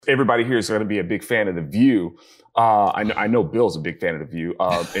Everybody here is going to be a big fan of The View. I know Bill's a big fan of The View,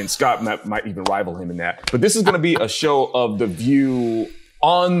 and Scott might even rival him in that. But this is going to be a show of The View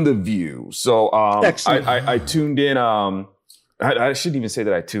on The View. So I tuned in. I shouldn't even say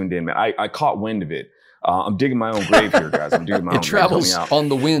that I tuned in, man. I caught wind of it. I'm digging my own grave here, guys. I'm digging my own grave. It travels on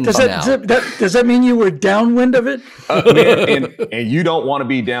the wind does that mean you were downwind of it? Man, and you don't want to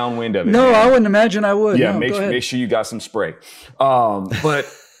be downwind of it. No, man. I wouldn't imagine I would. Yeah, no, make sure you got some spray.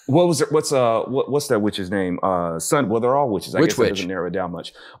 But what was it? What's that witch's name? Sun. Well, they're all witches. I guess that doesn't narrow it down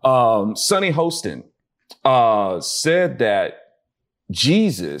much. Sunny Hostin said that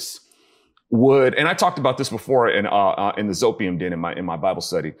Jesus would, and I talked about this before in the Zopium Den in my Bible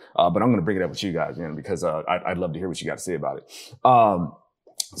study, but I'm going to bring it up with you guys, because I'd love to hear what you got to say about it.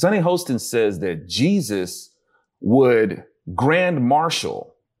 Sunny Hostin says that Jesus would grand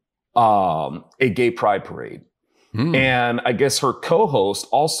marshal a gay pride parade. And I guess her co-host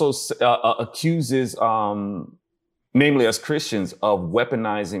also accuses, namely us Christians, of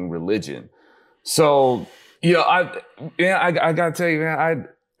weaponizing religion. So, I gotta tell you, man,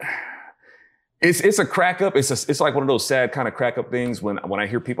 it's a crack up. It's like one of those sad kind of crack up things when I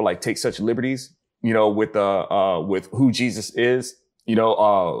hear people like take such liberties, with who Jesus is.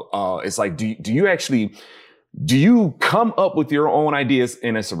 It's like, do you come up with your own ideas?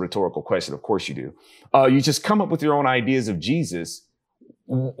 And it's a rhetorical question. Of course you do. You just come up with your own ideas of Jesus.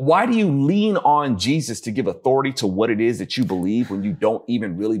 Why do you lean on Jesus to give authority to what it is that you believe when you don't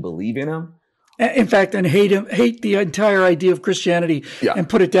even really believe in him? In fact, and hate the entire idea of Christianity, and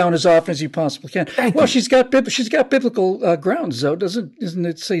put it down as often as you possibly can. She's got biblical grounds, though, doesn't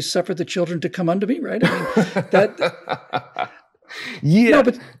it say, "Suffer the children to come unto me"? Right? I mean, that. Yeah, no,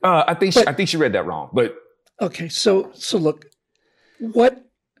 but I think she read that wrong. But okay, so look,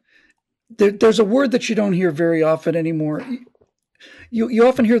 there's a word that you don't hear very often anymore. You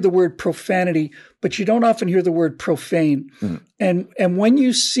often hear the word profanity, but you don't often hear the word profane. And when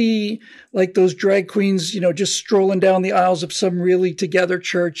you see like those drag queens, just strolling down the aisles of some really together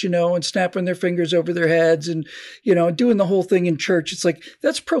church, and snapping their fingers over their heads and, doing the whole thing in church, it's like,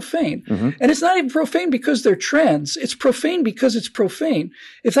 that's profane. And it's not even profane because they're trans. It's profane because it's profane.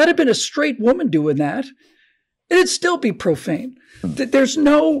 If that had been a straight woman doing that, it'd still be profane. There's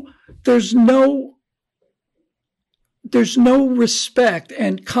no respect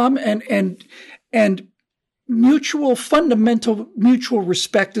and fundamental mutual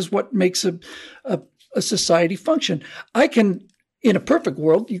respect is what makes a society function. In a perfect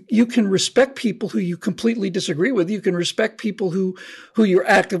world, you can respect people who you completely disagree with. You can respect people who you're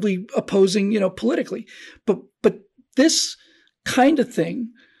actively opposing, politically. But this kind of thing,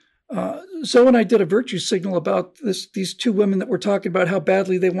 Zoe and I did a virtue signal about these two women that were talking about how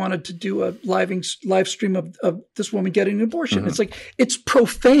badly they wanted to do a live stream of this woman getting an abortion. It's like, it's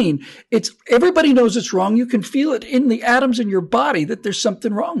profane. Everybody knows it's wrong. You can feel it in the atoms in your body that there's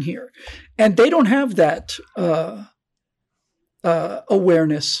something wrong here. And they don't have that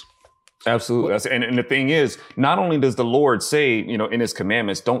awareness. Absolutely. And the thing is, not only does the Lord say, in his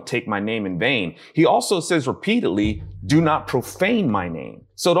commandments, don't take my name in vain. He also says repeatedly, do not profane my name.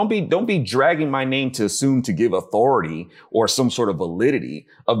 So don't be dragging my name to assume to give authority or some sort of validity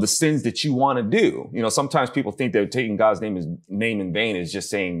of the sins that you want to do. Sometimes people think that taking God's name in vain is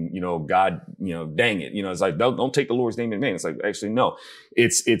just saying, God, dang it. It's like, don't take the Lord's name in vain. It's like, actually, no,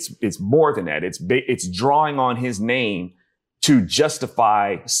 it's more than that. It's drawing on his name to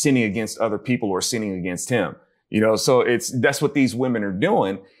justify sinning against other people or sinning against him, so that's what these women are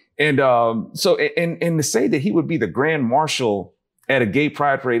doing. And, and to say that he would be the grand marshal at a gay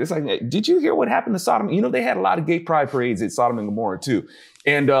pride parade, it's like, did you hear what happened to Sodom? They had a lot of gay pride parades at Sodom and Gomorrah too.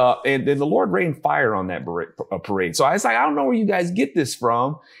 And then the Lord rained fire on that parade. So I was like, I don't know where you guys get this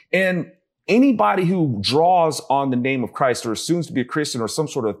from. And anybody who draws on the name of Christ or assumes to be a Christian or some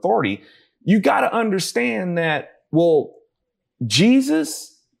sort of authority, you got to understand that,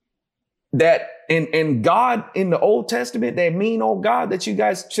 Jesus, that and God in the Old Testament, that mean old God that you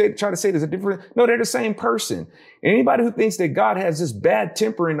guys try to say there's a different, no, they're the same person. Anybody who thinks that God has this bad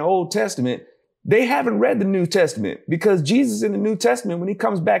temper in the Old Testament, they haven't read the New Testament, because Jesus in the New Testament, when he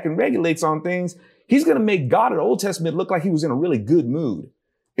comes back and regulates on things, he's going to make God in the Old Testament look like he was in a really good mood.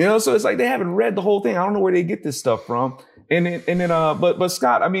 So it's like they haven't read the whole thing. I don't know where they get this stuff from. But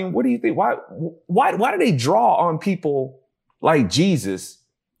Scott, I mean, what do you think? Why do they draw on people like Jesus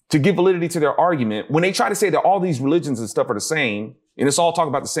to give validity to their argument when they try to say that all these religions and stuff are the same and it's all talking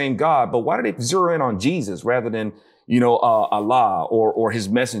about the same God? But why do they zero in on Jesus rather than, Allah or his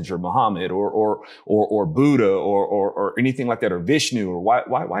messenger Muhammad or Buddha or anything like that, or Vishnu, or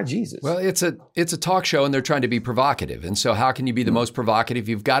why Jesus? Well, it's a talk show and they're trying to be provocative. And so how can you be the most provocative?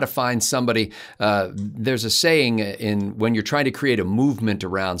 You've got to find somebody. There's a saying when you're trying to create a movement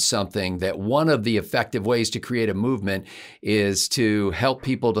around something, that one of the effective ways to create a movement is to help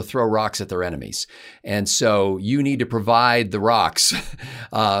people to throw rocks at their enemies. And so you need to provide the rocks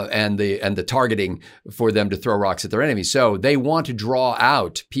and the targeting for them to throw rocks at their enemies. So they want to draw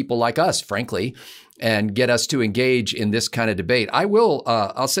out people like us, frankly, and get us to engage in this kind of debate.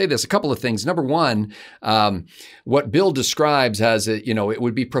 I'll say this, a couple of things. Number one, what Bill describes as it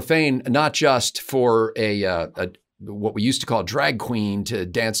would be profane, not just for what we used to call drag queen to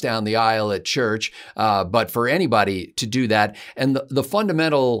dance down the aisle at church, but for anybody to do that. And the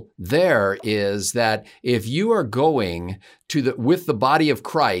fundamental there is that if you are going with the body of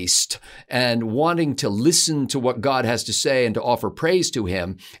Christ and wanting to listen to what God has to say and to offer praise to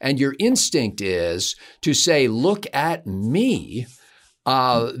him, and your instinct is to say, look at me,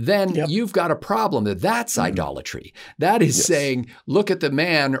 then you've got a problem. That's idolatry. That is saying, look at the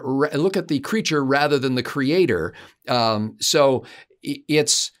man, look at the creature rather than the creator. So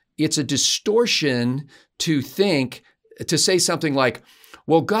it's a distortion to say something like,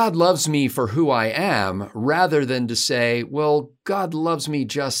 well, God loves me for who I am, rather than to say, well, God loves me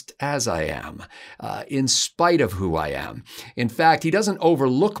just as I am, in spite of who I am. In fact, he doesn't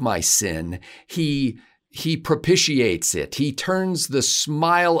overlook my sin. He propitiates it. He turns the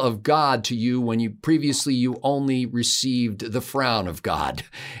smile of God to you when you only received the frown of God.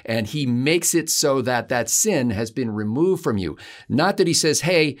 And he makes it so that sin has been removed from you. Not that he says,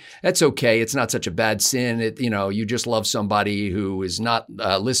 hey, that's okay. It's not such a bad sin. You just love somebody who is not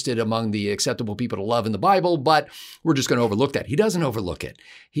listed among the acceptable people to love in the Bible, but we're just going to overlook that. He doesn't overlook it.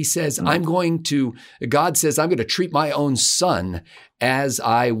 He says, God says, I'm going to treat my own son as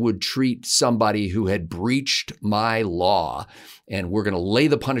I would treat somebody who had breached my law. And we're going to lay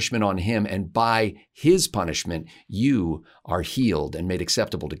the punishment on him. And by his punishment, you are healed and made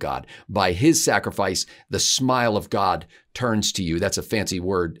acceptable to God. By his sacrifice, the smile of God turns to you. That's a fancy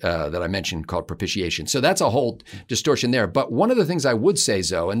word that I mentioned called propitiation. So that's a whole distortion there. But one of the things I would say,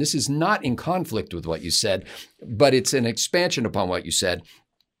 Zoe, and this is not in conflict with what you said, but it's an expansion upon what you said.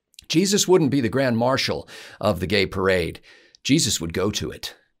 Jesus wouldn't be the grand marshal of the gay parade. Jesus would go to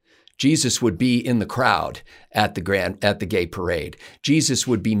it. Jesus would be in the crowd at the gay parade. Jesus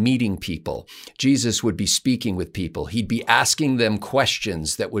would be meeting people. Jesus would be speaking with people. He'd be asking them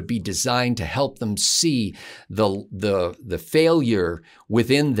questions that would be designed to help them see the failure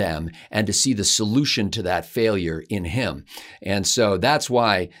within them and to see the solution to that failure in him. And so that's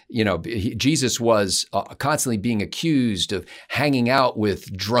why, Jesus was constantly being accused of hanging out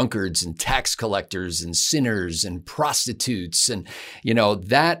with drunkards and tax collectors and sinners and prostitutes. And,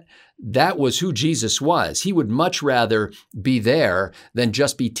 that was who Jesus was. He would much rather be there than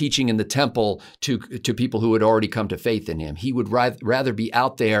just be teaching in the temple to people who had already come to faith in him. He would rather be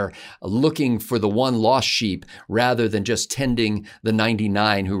out there looking for the one lost sheep rather than just tending the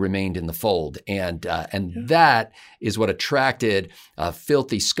 99 who remained in the fold. And that is what attracted a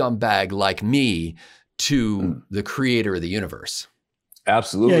filthy scumbag like me to the creator of the universe.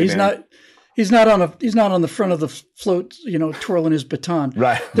 Absolutely. Yeah, He's not on the front of the float, twirling his baton.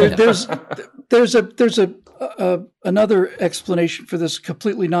 Right. There's another explanation for this,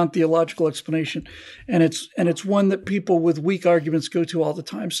 completely non-theological explanation, and it's one that people with weak arguments go to all the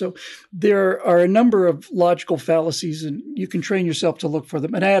time. So there are a number of logical fallacies, and you can train yourself to look for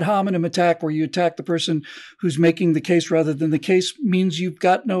them. An ad hominem attack, where you attack the person who's making the case rather than the case, means you've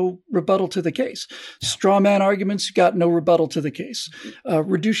got no rebuttal to the case. Straw man arguments, you got no rebuttal to the case.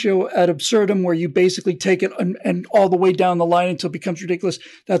 Reductio ad absurdum, where you basically take it and all the way down the line until it becomes ridiculous,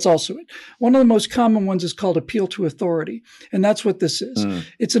 that's also it. One of the most common ones is called appeal to authority, and that's what this is.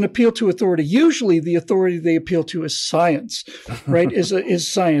 It's an appeal to authority. Usually the authority they appeal to is science, right?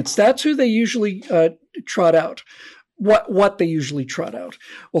 is science. That's who they usually trot out. What they usually trot out.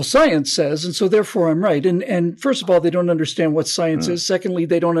 Well, science says, and so therefore I'm right. And first of all, they don't understand what science is. Secondly,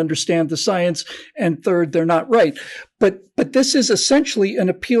 they don't understand the science. And third, they're not right. But this is essentially an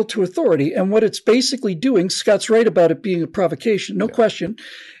appeal to authority. And what it's basically doing, Scott's right about it being a provocation, no question.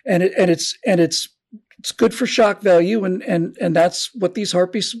 And it's good for shock value, and that's what these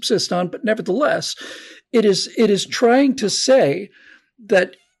harpies subsist on. But nevertheless, it is trying to say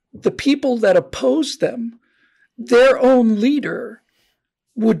that the people that oppose them, their own leader,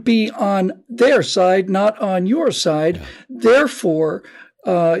 would be on their side, not on your side. Yeah. Therefore,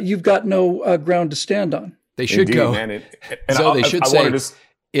 you've got no ground to stand on. They should go. Man. So they should say,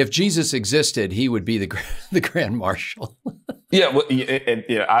 If Jesus existed, he would be the Grand Marshal. Yeah, well,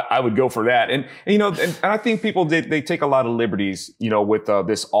 I would go for that. And I think people, they take a lot of liberties, with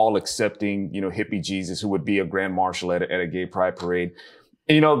this all accepting, hippie Jesus who would be a Grand Marshal at a gay pride parade.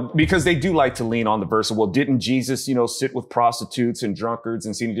 Because they do like to lean on the verse of, well, didn't Jesus, sit with prostitutes and drunkards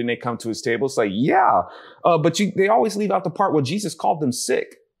and didn't they come to his table? It's like, yeah, but they always leave out the part where Jesus called them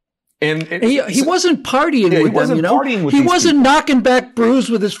sick. And he wasn't partying with them, He wasn't people. knocking back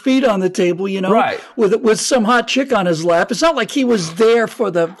brews with his feet on the table, right. with some hot chick on his lap. It's not like he was there for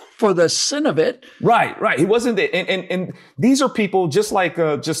the sin of it. Right. He wasn't there. And these are people, just like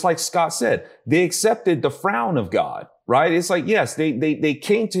Scott said, they accepted the frown of God, right? It's like, yes, they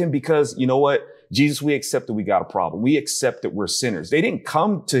came to him because, you know what, Jesus, we accept that we got a problem. We accept that we're sinners. They didn't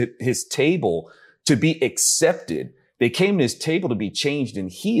come to his table to be accepted. They came to his table to be changed and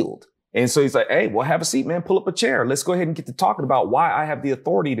healed. And so he's like, hey, well, have a seat, man. Pull up a chair. Let's go ahead and get to talking about why I have the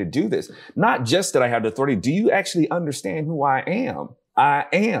authority to do this. Not just that I have the authority. Do you actually understand who I am? I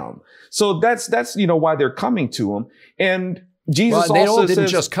am. So that's why they're coming to him. And Jesus they also all didn't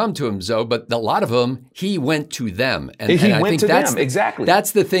says, just come to him, Zoe, but a lot of them, he went to them. And he I went think to that's them, exactly.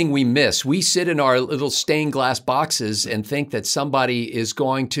 That's the thing we miss. We sit in our little stained glass boxes and think that somebody is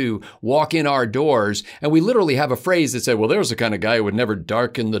going to walk in our doors. And we literally have a phrase that said, well, there's the kind of guy who would never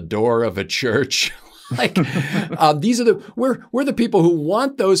darken the door of a church. Like, we're the people who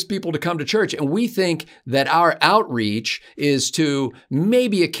want those people to come to church. And we think that our outreach is to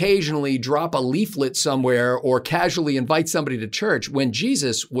maybe occasionally drop a leaflet somewhere or casually invite somebody to church, when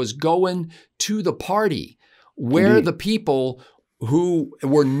Jesus was going to the party where the people who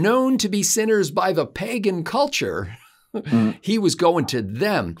were known to be sinners by the pagan culture, he was going to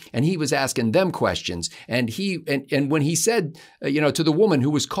them and he was asking them questions. And when he said, to the woman who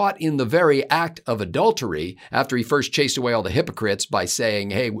was caught in the very act of adultery, after he first chased away all the hypocrites by saying,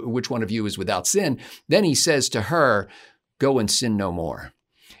 hey, which one of you is without sin? Then he says to her, go and sin no more.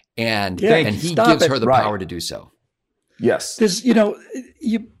 And he gives her the power to do so. Yes. There's,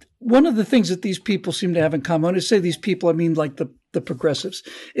 one of the things that these people seem to have in common, when I say these people, I mean like the progressives,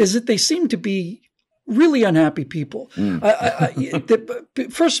 is that they seem to be really unhappy people.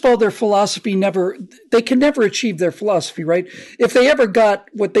 First of all, their philosophy they can never achieve their philosophy, right? If they ever got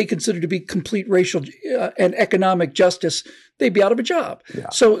what they consider to be complete racial and economic justice, they'd be out of a job. Yeah.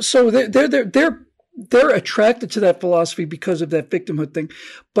 So they're attracted to that philosophy because of that victimhood thing.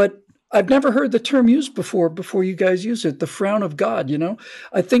 But I've never heard the term used before you guys use it, the frown of God,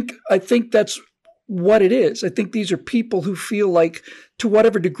 I think that's what it is. I think these are people who feel like, to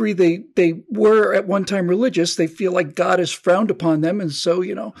whatever degree they were at one time religious, they feel like God has frowned upon them. And so,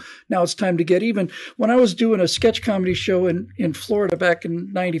 now it's time to get even. When I was doing a sketch comedy show in Florida back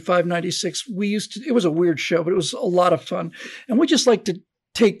in 95, 96, it was a weird show, but it was a lot of fun. And we just like to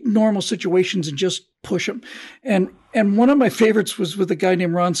take normal situations and just push them. And one of my favorites was with a guy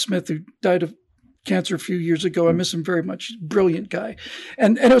named Ron Smith, who died of cancer a few years ago. I miss him very much. Brilliant guy.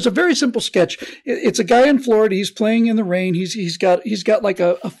 And it was a very simple sketch. It's a guy in Florida. He's playing in the rain. He's got like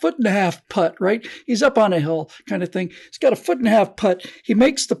a 1.5 putt, right? He's up on a hill kind of thing. He's got a 1.5 putt. He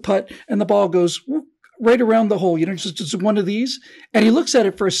makes the putt and the ball goes right around the hole, just one of these. And he looks at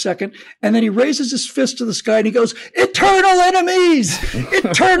it for a second, and then he raises his fist to the sky and he goes, eternal enemies,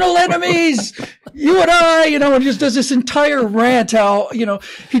 eternal enemies, you and I, and just does this entire rant how,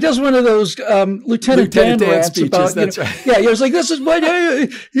 he does one of those Lieutenant Dan rants speeches, about, right. Yeah, he was like, this is what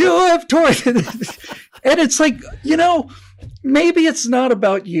you have torn. And it's like, maybe it's not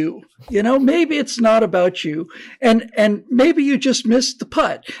about you. Maybe it's not about you. And maybe you just missed the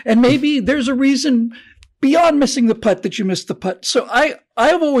putt. And maybe there's a reason beyond missing the putt that you missed the putt. So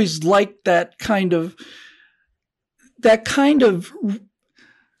I've always liked that kind of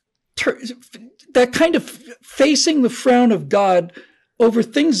facing the frown of God over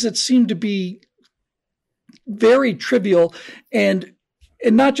things that seem to be very trivial, and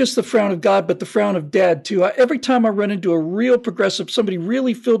not just the frown of God, but the frown of Dad too. Every time I run into a real progressive, somebody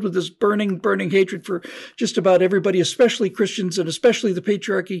really filled with this burning hatred for just about everybody, especially Christians and especially the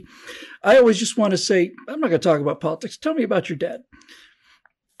patriarchy, I always just want to say, I'm not going to talk about politics. Tell me about your dad.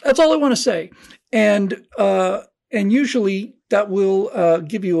 That's all I want to say. And usually that will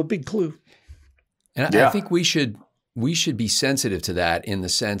give you a big clue. And I think we should be sensitive to that, in the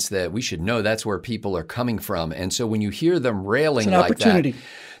sense that we should know that's where people are coming from. And so when you hear them railing like that,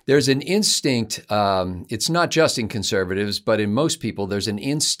 there's an instinct. It's not just in conservatives, but in most people, there's an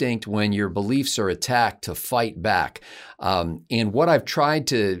instinct when your beliefs are attacked to fight back. And what I've tried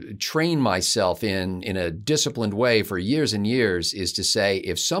to train myself in a disciplined way for years and years is to say,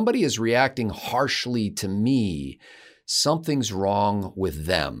 if somebody is reacting harshly to me, something's wrong with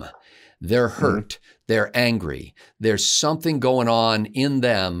them. They're hurt. They're angry. There's something going on in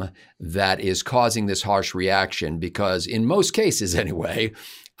them that is causing this harsh reaction, because in most cases anyway,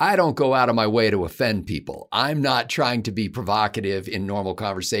 I don't go out of my way to offend people. I'm not trying to be provocative in normal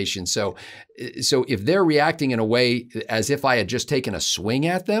conversation. So if they're reacting in a way as if I had just taken a swing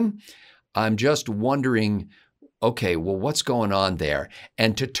at them, I'm just wondering, okay, well, what's going on there?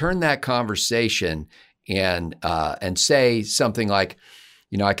 And to turn that conversation and say something like,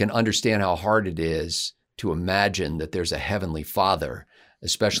 I can understand how hard it is to imagine that there's a heavenly Father,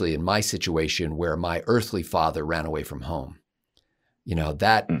 especially in my situation where my earthly father ran away from home.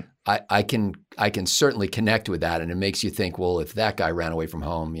 That I can certainly connect with that. And it makes you think, well, if that guy ran away from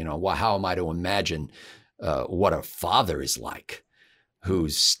home, well, how am I to imagine what a father is like, who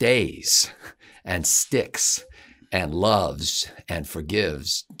stays and sticks and loves and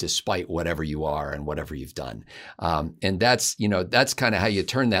forgives despite whatever you are and whatever you've done. And that's kind of how you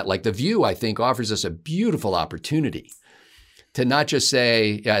turn that. Like The View, I think, offers us a beautiful opportunity to not just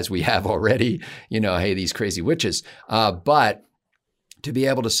say, as we have already, hey, these crazy witches, but to be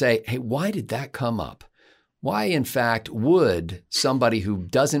able to say, hey, why did that come up? Why, in fact, would somebody who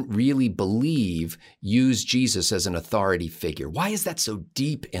doesn't really believe use Jesus as an authority figure? Why is that so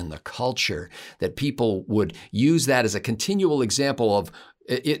deep in the culture that people would use that as a continual example of,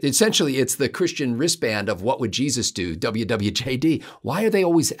 essentially, it's the Christian wristband of what would Jesus do, WWJD. Why are they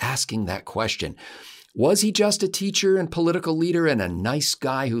always asking that question? Was he just a teacher and political leader and a nice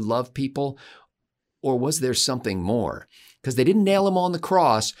guy who loved people? Or was there something more? Because they didn't nail him on the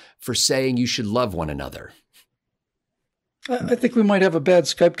cross for saying you should love one another. I think we might have a bad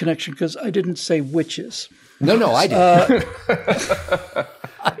Skype connection because I didn't say witches. No, I did.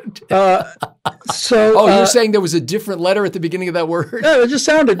 You're saying there was a different letter at the beginning of that word? No, it just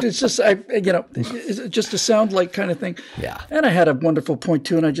sounded. It's just it's just a sound like kind of thing. Yeah. And I had a wonderful point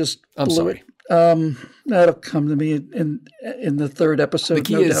too, and I just blew it. That'll come to me in the third episode. The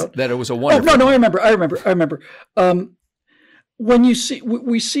key is that it was a wonderful. Oh, no, I remember. When you see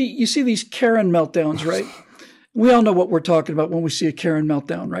these Karen meltdowns, right? We all know what we're talking about when we see a Karen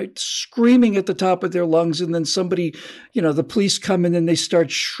meltdown, right? Screaming at the top of their lungs, and then somebody, the police come in and they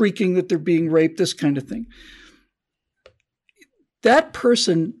start shrieking that they're being raped, this kind of thing. That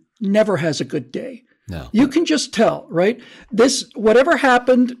person never has a good day. No. You can just tell, right? Whatever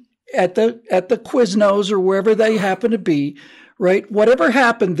happened at the Quiznos or wherever they happen to be, right? Whatever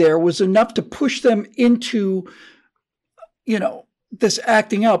happened there was enough to push them into, this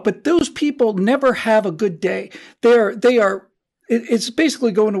acting out. But those people never have a good day. It's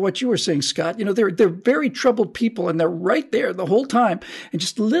basically going to what you were saying, Scott. They're very troubled people, and they're right there the whole time. And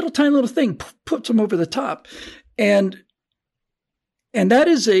just a tiny little thing puts them over the top. And that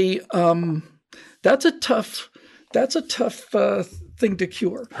is that's a tough thing to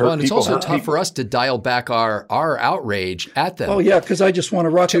cure. Well, and it's also tough for us to dial back our outrage at them. Oh yeah, because I just want a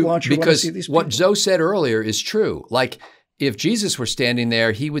rocket launcher. Because see these people. What Zoe said earlier is true. Like, if Jesus were standing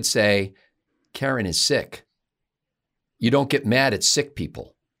there, he would say, Karen is sick. You don't get mad at sick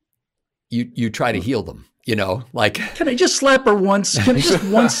people. You try to heal them, Can I just slap her once? Can I just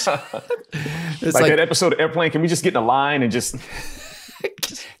once? It's like that episode of Airplane. Can we just get in a line and just...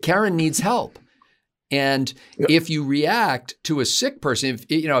 Karen needs help. And if you react to a sick person,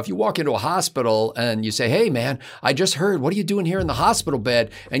 if you walk into a hospital and you say, hey, man, I just heard, what are you doing here in the hospital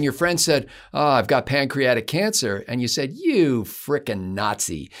bed? And your friend said, oh, I've got pancreatic cancer. And you said, you frickin'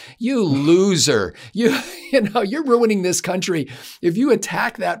 Nazi, you loser, you're ruining this country. If you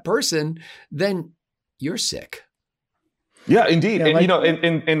attack that person, then you're sick. Yeah, indeed.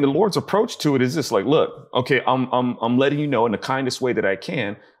 And and the Lord's approach to it is just like, look, okay, I'm letting you know in the kindest way that I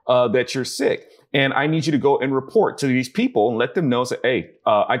can that you're sick. And I need you to go and report to these people and let them know, say, hey,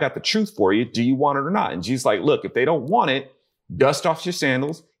 I got the truth for you. Do you want it or not? And Jesus like, look, if they don't want it, dust off your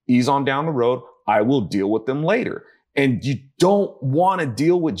sandals, ease on down the road. I will deal with them later. And you don't want to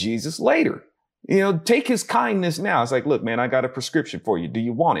deal with Jesus later. Take his kindness now. It's like, look, man, I got a prescription for you. Do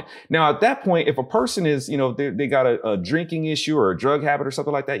you want it? Now, at that point, if a person is, they got a drinking issue or a drug habit or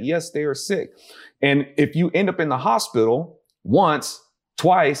something like that, yes, they are sick. And if you end up in the hospital once,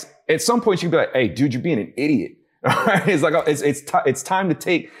 twice, at some point you'd be like, hey, dude, you're being an idiot. It's like, it's time to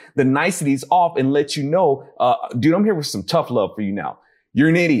take the niceties off and let you know, dude, I'm here with some tough love for you now. You're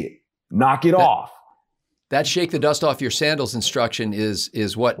an idiot. Knock it off. That shake the dust off your sandals instruction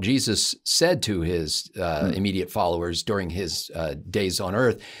is what Jesus said to his immediate followers during his days on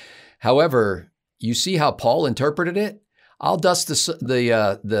earth. However, you see how Paul interpreted it? I'll dust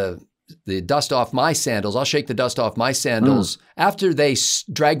the the dust off my sandals. I'll shake the dust off my sandals. After they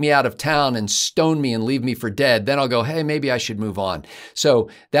drag me out of town and stone me and leave me for dead, then I'll go, hey, maybe I should move on. So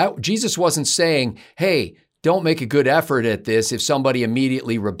that Jesus wasn't saying, hey, don't make a good effort at this. If somebody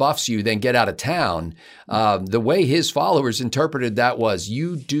immediately rebuffs you, then get out of town. The way his followers interpreted that was,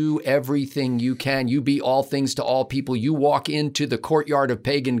 you do everything you can. You be all things to all people. You walk into the courtyard of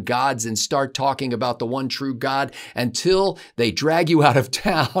pagan gods and start talking about the one true God until they drag you out of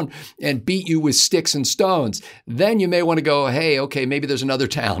town and beat you with sticks and stones. Then you may want to go, hey, okay, maybe there's another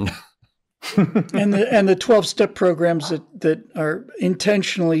town. and the 12-step programs that are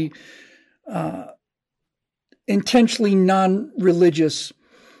intentionally non-religious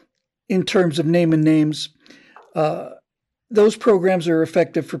in terms of name and names, those programs are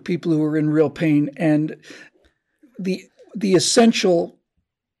effective for people who are in real pain. And the essential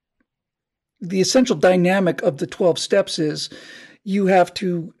dynamic of the 12 steps is you have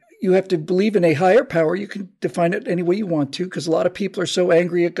to believe in a higher power. You can define it any way you want to, because a lot of people are so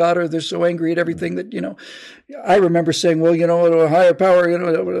angry at God, or they're so angry at everything that, I remember saying, well, a higher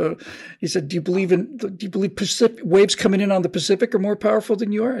power, he said, do you believe waves coming in on the Pacific are more powerful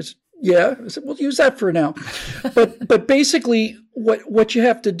than you are? I said, yeah. I said, well, use that for now. But basically what you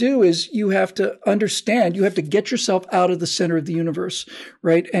have to do is you have to understand, you have to get yourself out of the center of the universe,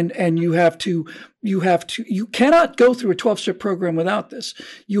 right? And you cannot go through a 12-step program without this.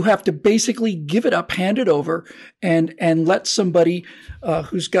 You have to basically give it up, hand it over, and let somebody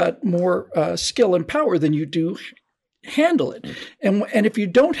who's got more skill and power than you do handle it. And if you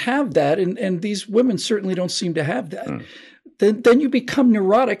don't have that, and these women certainly don't seem to have that, then you become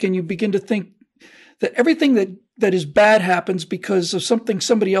neurotic and you begin to think that everything that is bad happens because of something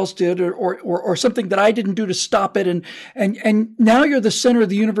somebody else did or something that I didn't do to stop it. And now you're the center of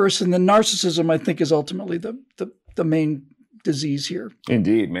the universe, and the narcissism, I think, is ultimately the main disease here.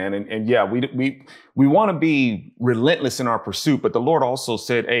 Indeed, man. And yeah, we want to be relentless in our pursuit, but the Lord also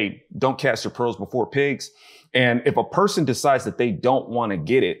said, hey, don't cast your pearls before pigs. And if a person decides that they don't want to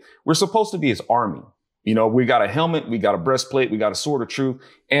get it, we're supposed to be his army. We got a helmet, we got a breastplate, we got a sword of truth,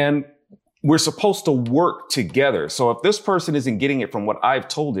 and we're supposed to work together. So if this person isn't getting it from what I've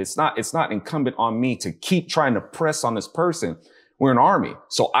told it, it's not incumbent on me to keep trying to press on this person. We're an army.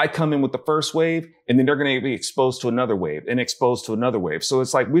 So I come in with the first wave, and then they're going to be exposed to another wave and exposed to another wave. So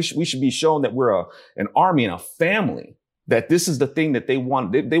it's like we should be shown that we're an army and a family, that this is the thing that they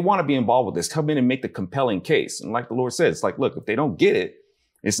want. They want to be involved with this. Come in and make the compelling case. And like the Lord says, it's like, look, if they don't get it,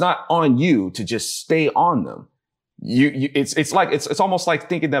 it's not on you to just stay on them. It's almost like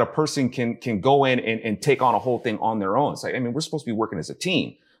thinking that a person can go in and take on a whole thing on their own. It's like, we're supposed to be working as a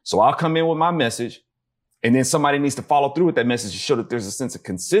team. So I'll come in with my message, and then somebody needs to follow through with that message to show that there's a sense of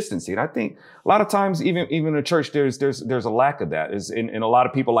consistency. And I think a lot of times, even in a church, there's a lack of that. And a lot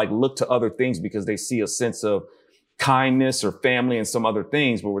of people look to other things because they see a sense of kindness or family and some other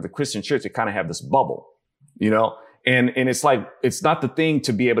things. But with the Christian church, they kind of have this bubble, And it's like, it's not the thing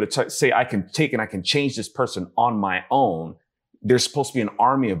to be able to say, I can take and I can change this person on my own. There's supposed to be an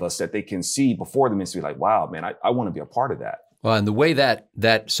army of us that they can see before them and be like, wow, man, I want to be a part of that. Well, and the way that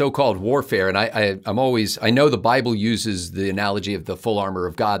so-called warfare, and I know the Bible uses the analogy of the full armor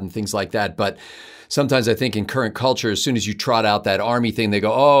of God and things like that, but sometimes I think in current culture, as soon as you trot out that army thing, they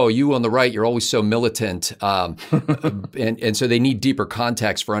go, oh, you on the right, you're always so militant. And so they need deeper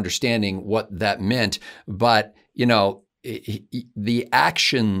context for understanding what that meant. But the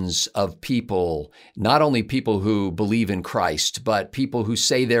actions of people, not only people who believe in Christ, but people who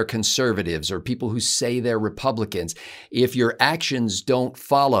say they're conservatives or people who say they're Republicans, if your actions don't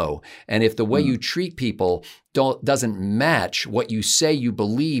follow, and if the way you treat people doesn't match what you say you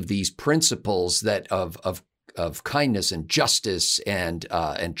believe, these principles that of kindness and justice and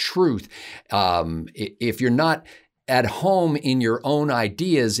truth, if you're not at home in your own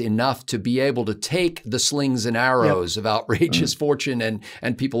ideas enough to be able to take the slings and arrows of outrageous fortune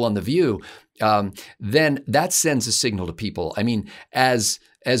and people on The View, then that sends a signal to people. I mean, as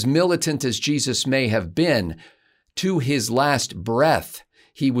militant as Jesus may have been, to his last breath,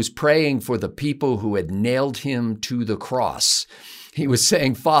 he was praying for the people who had nailed him to the cross. He was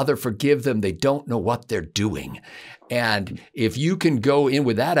saying, Father, forgive them. They don't know what they're doing. And if you can go in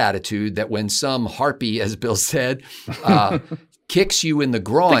with that attitude, that when some harpy, as Bill said, kicks you in the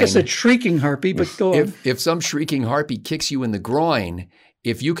groin. I think I said shrieking harpy, but go on. If some shrieking harpy kicks you in the groin,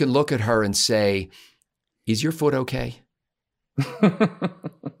 if you can look at her and say, is your foot okay?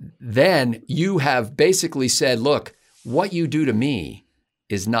 Then you have basically said, look, what you do to me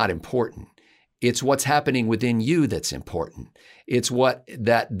is not important. It's what's happening within you that's important. It's what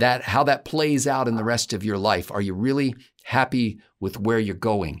how that plays out in the rest of your life. Are you really happy with where you're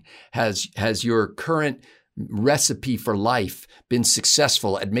going? Has your current recipe for life been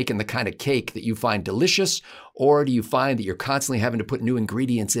successful at making the kind of cake that you find delicious? Or do you find that you're constantly having to put new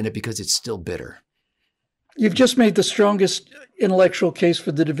ingredients in it because it's still bitter? You've just made the strongest intellectual case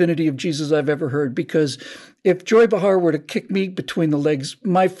for the divinity of Jesus I've ever heard, because if Joy Behar were to kick me between the legs,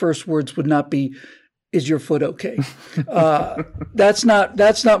 my first words would not be, "Is your foot okay?" That's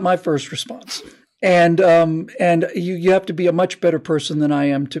not my first response. And you have to be a much better person than I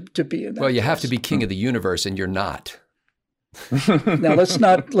am to be in that. Well, you have to be king of the universe, and you're not. Now let's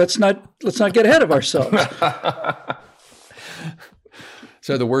not get ahead of ourselves.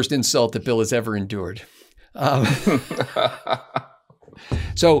 So the worst insult that Bill has ever endured.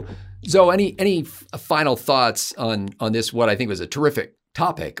 So any final thoughts on this, what I think was a terrific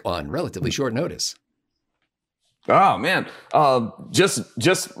topic on relatively short notice? Oh man,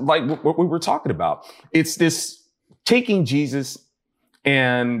 just like what we were talking about, it's this taking Jesus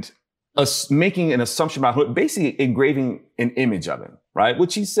and making an assumption about who, basically engraving an image of him, right?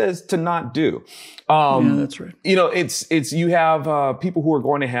 Which he says to not do. Yeah, that's right. It's you have people who are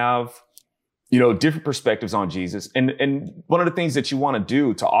going to have, different perspectives on Jesus. And one of the things that you want to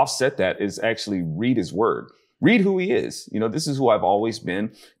do to offset that is actually read his word. Read who he is. This is who I've always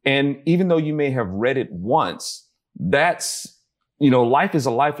been. And even though you may have read it once, that's, life is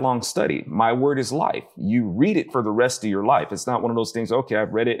a lifelong study. My word is life. You read it for the rest of your life. It's not one of those things, okay,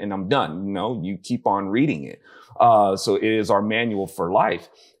 I've read it and I'm done. No, you keep on reading it. So it is our manual for life.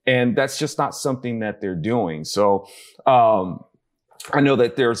 And that's just not something that they're doing. So, I know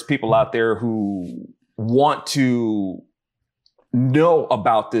that there's people out there who want to know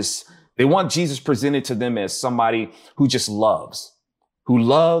about this. They want Jesus presented to them as somebody who just loves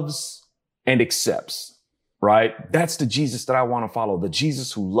and accepts, right? That's the Jesus that I want to follow, the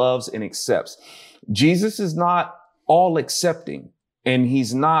Jesus who loves and accepts. Jesus is not all accepting, and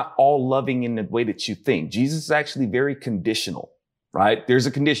he's not all loving in the way that you think. Jesus is actually very conditional. Right? There's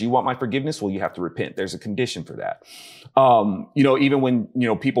a condition. You want my forgiveness? Well, you have to repent. There's a condition for that. Even when,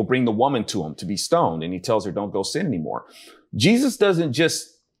 people bring the woman to him to be stoned and he tells her, don't go sin anymore. Jesus doesn't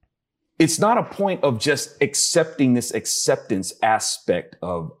it's not a point of just accepting this acceptance aspect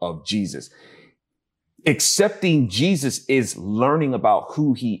of Jesus. Accepting Jesus is learning about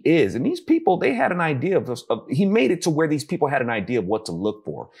who he is. And these people, they had an idea he made it to where these people had an idea of what to look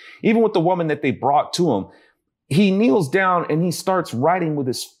for. Even with the woman that they brought to him, he kneels down and he starts writing with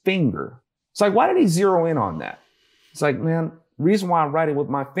his finger. It's like, why did he zero in on that? It's like, man, the reason why I'm writing with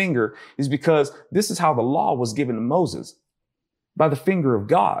my finger is because this is how the law was given to Moses, by the finger of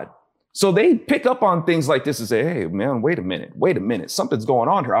God. So they pick up on things like this and say, hey, man, wait a minute. Something's going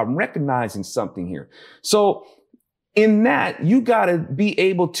on here. I'm recognizing something here. So in that, you got to be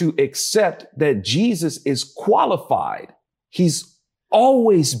able to accept that Jesus is qualified. He's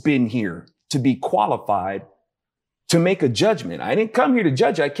always been here to be qualified to make a judgment. I didn't come here to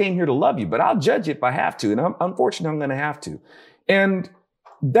judge you. I came here to love you, but I'll judge you if I have to. And unfortunately, I'm going to have to. And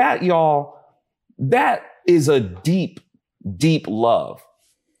that, y'all, that is a deep, deep love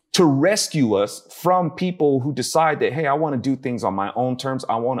to rescue us from people who decide that, hey, I want to do things on my own terms.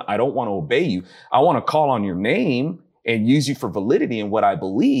 I don't want to obey you. I want to call on your name and use you for validity in what I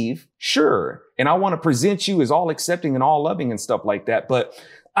believe. Sure. And I want to present you as all accepting and all loving and stuff like that. But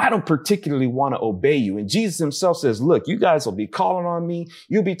I don't particularly want to obey you. And Jesus himself says, look, you guys will be calling on me.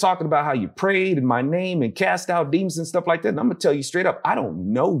 You'll be talking about how you prayed in my name and cast out demons and stuff like that. And I'm going to tell you straight up, I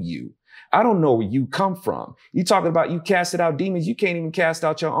don't know you. I don't know where you come from. You talking about you casted out demons. You can't even cast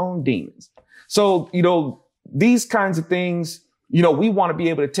out your own demons. So, these kinds of things, we want to be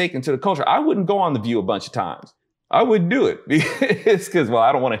able to take into the culture. I wouldn't go on The View a bunch of times. I wouldn't do it. It's because,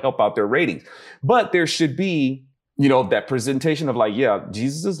 I don't want to help out their ratings. But there should be that presentation of like, yeah,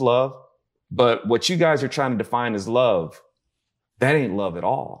 Jesus is love, but what you guys are trying to define as love, that ain't love at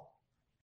all.